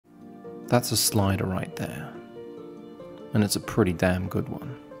That's a slider right there. And it's a pretty damn good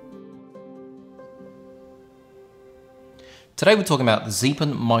one. Today we're talking about the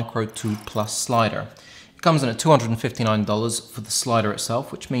Zeapon Micro 2 Plus slider. It comes in at $259 for the slider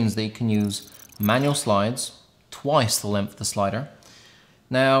itself, which means that you can use manual slides, twice the length of the slider.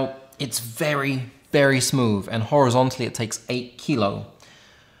 Now, it's very, very smooth, and horizontally it takes 8 kilo.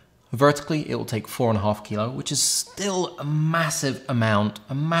 Vertically, it will take 4.5 kilo, which is still a massive amount,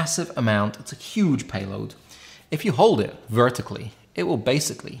 It's a huge payload. If you hold it vertically, it will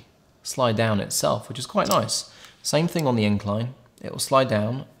basically slide down itself, which is quite nice. Same thing on the incline. It will slide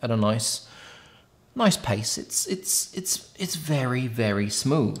down at a nice pace. It's very, very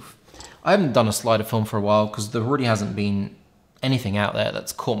smooth. I haven't done a slider film for a while because there really hasn't been anything out there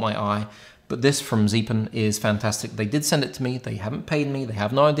that's caught my eye. But this from Zeapon is fantastic. They did send it to me. They haven't paid me. They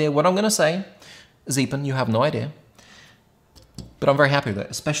have no idea what I'm going to say. Zeapon, you have no idea. But I'm very happy with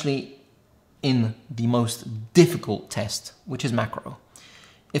it, especially in the most difficult test, which is macro.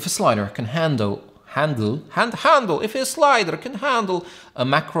 If a slider can handle if a slider can handle a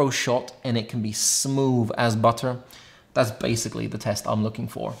macro shot and it can be smooth as butter, that's basically the test I'm looking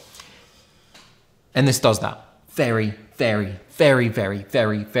for. And this does that very, very, very, very,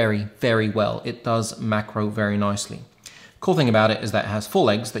 very, very, very well. It does macro very nicely. Cool thing about it is that it has 4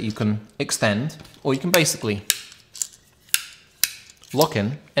 legs that you can extend, or you can basically lock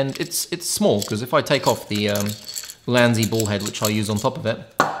in, and it's small, because if I take off the Lanzi ball head, which I use on top of it,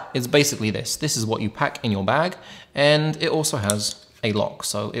 it's basically this. This is what you pack in your bag, and it also has a lock,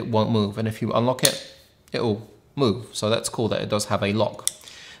 so it won't move. And if you unlock it, it will move. So that's cool that it does have a lock.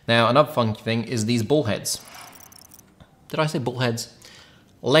 Now, another funky thing is these ball heads. Did I say ball heads?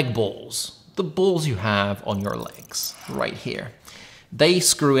 Leg balls. The balls you have on your legs, right here. They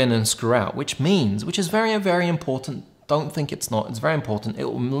screw in and screw out, which is very, very important. Don't think it's not, it's very important. It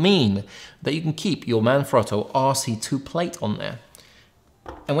will mean that you can keep your Manfrotto RC2 plate on there.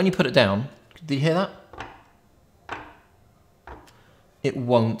 And when you put it down, did you hear that? It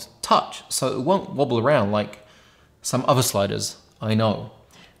won't touch, so it won't wobble around like some other sliders I know.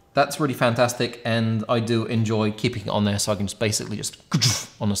 That's really fantastic, and I do enjoy keeping it on there, so I can just basically just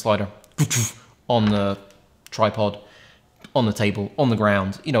on the slider, on the tripod, on the table, on the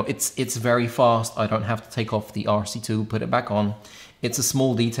ground. You know, it's very fast. I don't have to take off the RC2, put it back on. It's a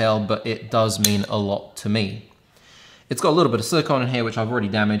small detail, but it does mean a lot to me. It's got a little bit of silicone in here, which I've already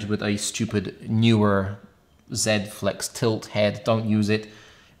damaged with a stupid newer Z Flex tilt head. Don't use it.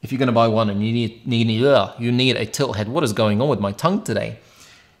 If you're going to buy one and you need a tilt head, what is going on with my tongue today?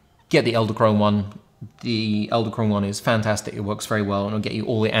 Get the Elderchrome one. The Elderchrome one is fantastic. It works very well and it'll get you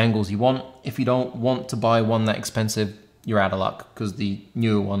all the angles you want. If you don't want to buy one that expensive, you're out of luck because the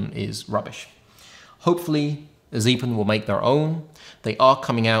newer one is rubbish. Hopefully, Zeapon will make their own. They are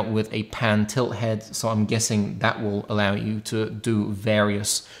coming out with a pan tilt head, so I'm guessing that will allow you to do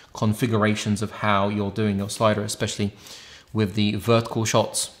various configurations of how you're doing your slider, especially with the vertical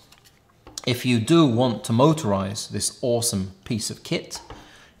shots. If you do want to motorize this awesome piece of kit,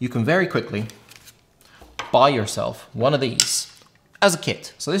 you can very quickly buy yourself one of these as a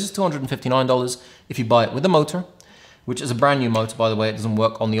kit. So this is $259 if you buy it with a motor, which is a brand new motor, by the way. It doesn't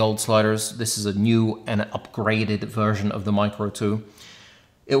work on the old sliders. This is a new and upgraded version of the Micro 2.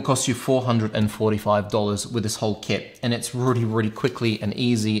 It will cost you $445 with this whole kit, and it's really, really quickly and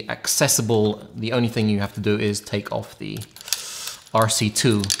easy, accessible. The only thing you have to do is take off the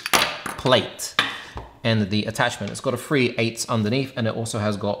RC2 plate and the attachment. It's got a free 8s underneath, and it also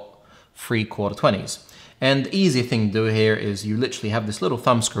has got 3 1/4-20s. And the easier thing to do here is you literally have this little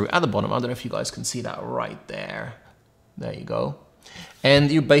thumb screw at the bottom. I don't know if you guys can see that right there. There you go. And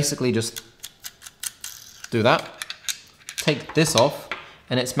you basically just do that. Take this off,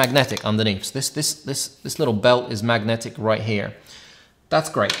 and it's magnetic underneath. So this little belt is magnetic right here. That's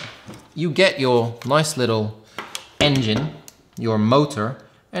great. You get your nice little engine, your motor,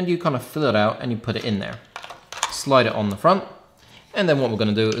 and you kind of fill it out and you put it in there. Slide it on the front. And then what we're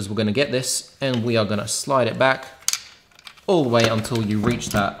going to do is we're going to get this and we are going to slide it back all the way until you reach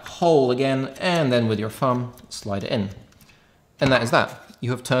that hole again, and then with your thumb, slide it in. And that is that.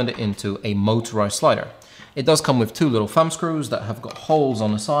 You have turned it into a motorized slider. It does come with 2 little thumb screws that have got holes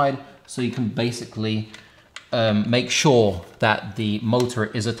on the side, so you can basically make sure that the motor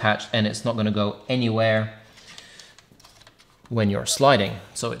is attached and it's not going to go anywhere when you're sliding.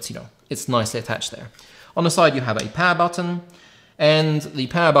 So it's, you know, it's nicely attached there. On the side you have a power button, and the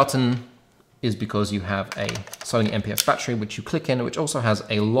power button is because you have a Sony MPF battery which you click in, which also has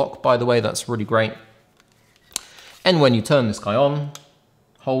a lock, by the way. That's really great. And when you turn this guy on,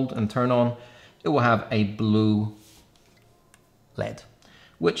 hold and turn on, it will have a blue LED,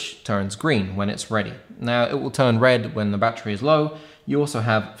 which turns green when it's ready. Now it will turn red when the battery is low. You also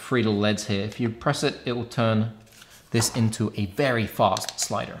have 3 little LEDs here. If you press it, it will turn this into a very fast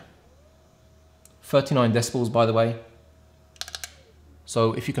slider. 39 decibels, by the way.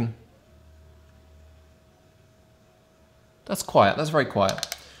 So if you can... That's quiet, that's very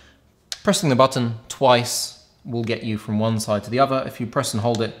quiet. Pressing the button twice will get you from one side to the other. If you press and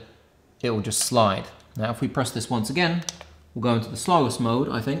hold it, it will just slide. Now if we press this once again, we'll go into the slowest mode,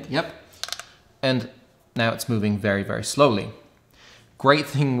 I think, yep. And now it's moving very, very slowly. Great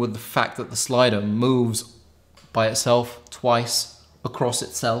thing with the fact that the slider moves by itself twice across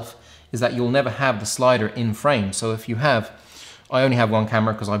itself is that you'll never have the slider in frame. So if you have, I only have one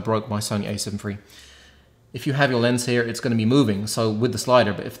camera because I broke my Sony a7 III. If you have your lens here, it's going to be moving, so with the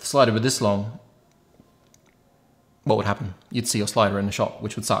slider, but if the slider were this long, what would happen? You'd see your slider in the shot,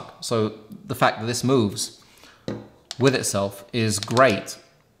 which would suck. So the fact that this moves with itself is great.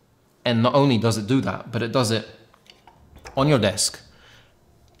 And not only does it do that, but it does it on your desk,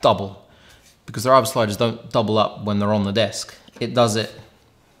 double. Because their other sliders don't double up when they're on the desk. It does it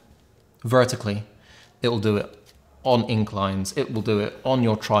vertically. It will do it on inclines. It will do it on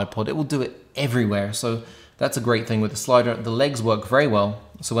your tripod. It will do it everywhere. So that's a great thing with the slider. The legs work very well.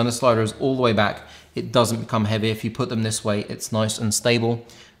 So when the slider is all the way back, it doesn't become heavy. If you put them this way, it's nice and stable.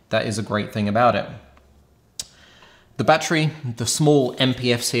 That is a great thing about it. The battery, the small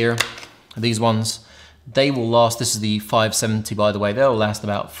MPFs here, these ones, they will last. This is the 570, by the way. They'll last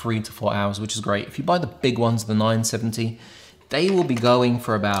about 3 to 4 hours, which is great. If you buy the big ones, the 970, they will be going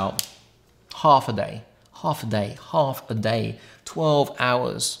for about half a day, 12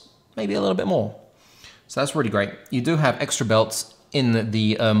 hours, maybe a little bit more. So that's really great. You do have extra belts in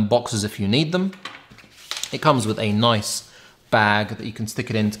the boxes if you need them. It comes with a nice bag that you can stick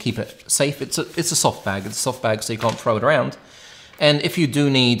it in to keep it safe. It's a soft bag. It's a soft bag, so you can't throw it around. And if you do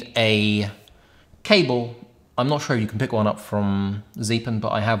need a cable, I'm not sure you can pick one up from Zeapon,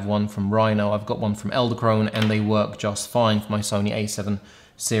 but I have one from Rhino. I've got one from Eldachrome, and they work just fine for my Sony a7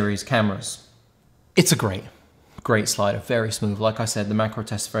 series cameras. It's a great slider, very smooth. Like I said, the macro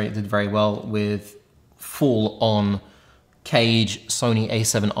test did very well with full-on cage Sony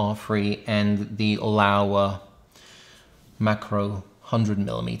a7 III and the Laowa macro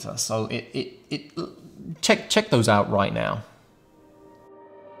 100mm. So check those out right now.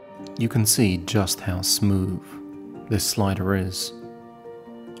 You can see just how smooth this slider is.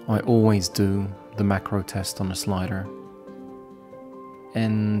 I always do the macro test on a slider,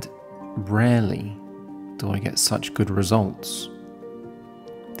 and rarely do I get such good results.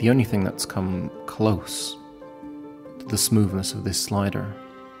 The only thing that's come close to the smoothness of this slider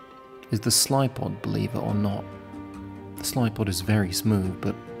is the slipod, believe it or not. The slipod is very smooth,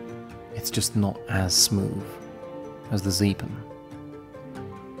 but it's just not as smooth as the Zeapon.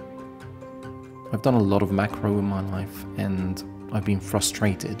 I've done a lot of macro in my life, and I've been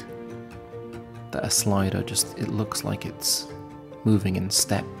frustrated that a slider it looks like it's moving in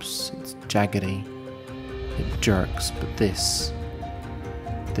steps, it's jaggedy, it jerks, but this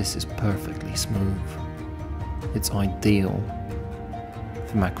is perfectly smooth. It's ideal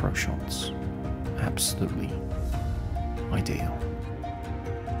for macro shots. Absolutely ideal.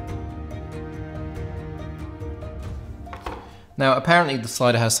 Now apparently the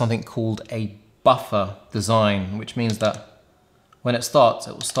slider has something called a buffer design, which means that when it starts,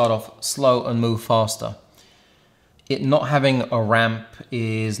 it will start off slow and move faster. It not having a ramp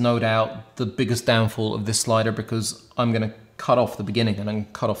is no doubt the biggest downfall of this slider, because I'm going to cut off the beginning and I'm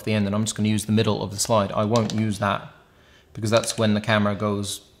cut off the end, and I'm just going to use the middle of the slide. I won't use that because that's when the camera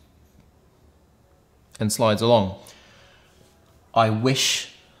goes and slides along. I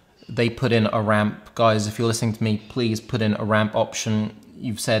wish they put in a ramp. Guys, if you're listening to me, please put in a ramp option.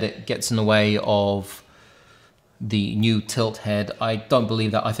 You've said it gets in the way of the new tilt head. I don't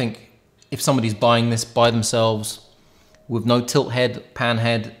believe that. I think if somebody's buying this by themselves with no tilt head, pan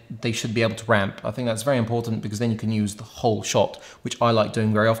head, they should be able to ramp. I think that's very important, because then you can use the whole shot, which I like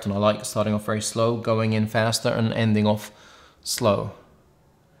doing very often. I like starting off very slow, going in faster, and ending off slow.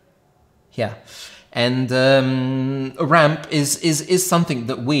 Yeah. And a ramp is something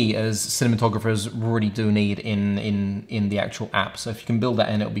that we as cinematographers really do need in the actual app. So if you can build that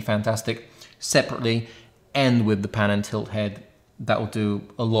in, it'll be fantastic. Separately and with the pan and tilt head, that will do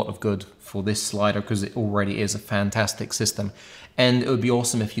a lot of good for this slider, because it already is a fantastic system. And it would be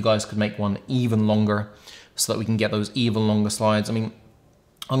awesome if you guys could make one even longer, so that we can get those even longer slides. I mean,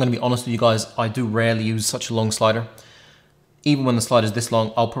 I'm going to be honest with you guys, I do rarely use such a long slider. Even when the slider is this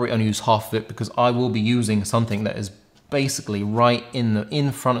long, I'll probably only use half of it, because I will be using something that is basically right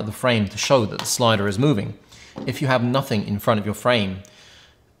in front of the frame to show that the slider is moving. If you have nothing in front of your frame,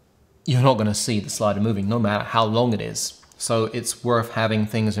 you're not going to see the slider moving no matter how long it is. So it's worth having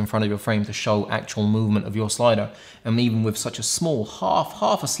things in front of your frame to show actual movement of your slider. And even with such a small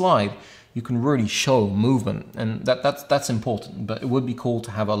half a slide, you can really show movement, and that's important. But it would be cool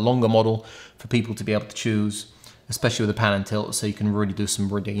to have a longer model for people to be able to choose, especially with the pan and tilt, so you can really do some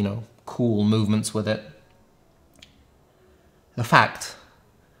really, you know, cool movements with it. The fact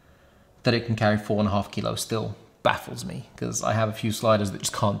that it can carry 4.5 kilos still baffles me, because I have a few sliders that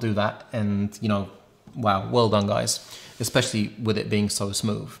just can't do that, and you know, wow, well done guys, especially with it being so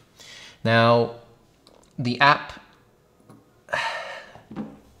smooth. Now, the app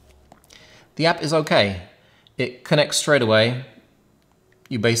is okay. It connects straight away.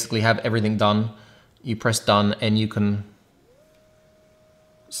 You basically have everything done. You press done and you can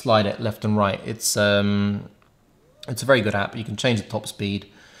slide it left and right. It's a very good app. You can change the top speed.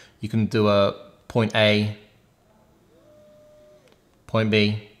 You can do a point A, point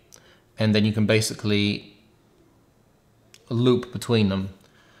B, and then you can basically loop between them,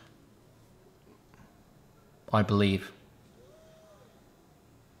 I believe.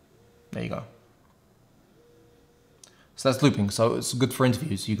 There you go. So that's looping, so it's good for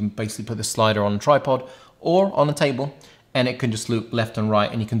interviews. You can basically put the slider on a tripod or on a table, and it can just loop left and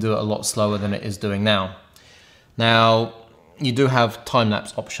right, and you can do it a lot slower than it is doing now. Now, you do have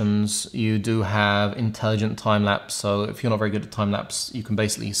time-lapse options. You do have intelligent time-lapse, so if you're not very good at time-lapse, you can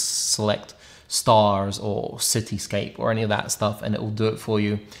basically select stars or cityscape or any of that stuff, and it will do it for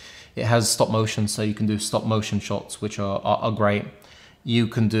you. It has stop motion, so you can do stop motion shots, which are great. You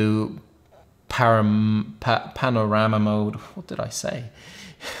can do panorama mode, what did I say?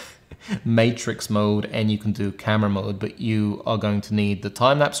 Matrix mode, and you can do camera mode, but you are going to need the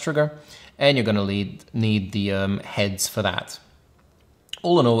time-lapse trigger, and you're going to need the heads for that.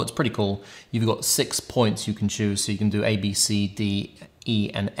 All in all, it's pretty cool. You've got 6 points you can choose, so you can do A, B, C, D,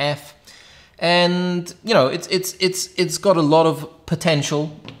 E, and F. And you know, it's got a lot of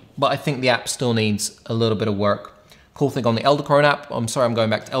potential, but I think the app still needs a little bit of work. Cool thing on the Eldachrome app, I'm sorry I'm going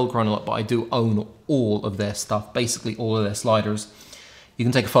back to Eldachrome a lot, but I do own all of their stuff, basically all of their sliders. You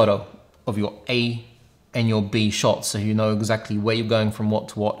can take a photo of your A and your B shots, so you know exactly where you're going from what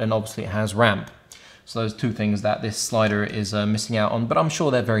to what, and obviously it has ramp. So those two things that this slider is missing out on, but I'm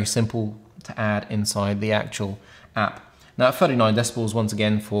sure they're very simple to add inside the actual app. Now at 39 decibels, once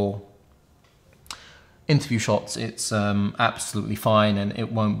again, for interview shots, it's absolutely fine, and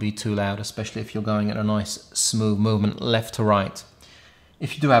it won't be too loud, especially if you're going at a nice smooth movement left to right.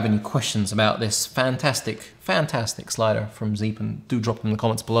 If you do have any questions about this fantastic slider from Zeapon, do drop them in the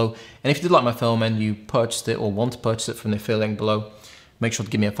comments below. And if you did like my film and you purchased it or want to purchase it from the affiliate link below, make sure to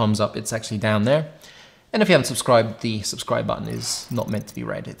give me a thumbs up. It's actually down there. And if you haven't subscribed, the subscribe button is not meant to be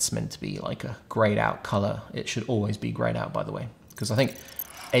red. It's meant to be like a grayed out color. It should always be grayed out, by the way, because I think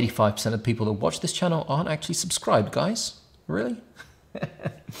 85% of people that watch this channel aren't actually subscribed, guys. Really?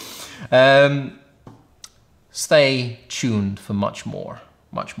 Stay tuned for much more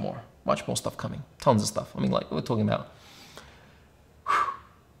stuff coming. Tons of stuff. I mean, like we're talking about.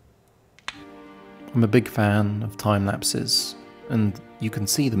 I'm a big fan of time lapses, and you can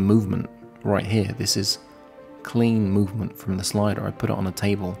see the movement right here. This is clean movement from the slider. I put it on a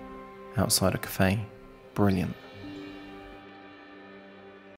table outside a cafe. Brilliant.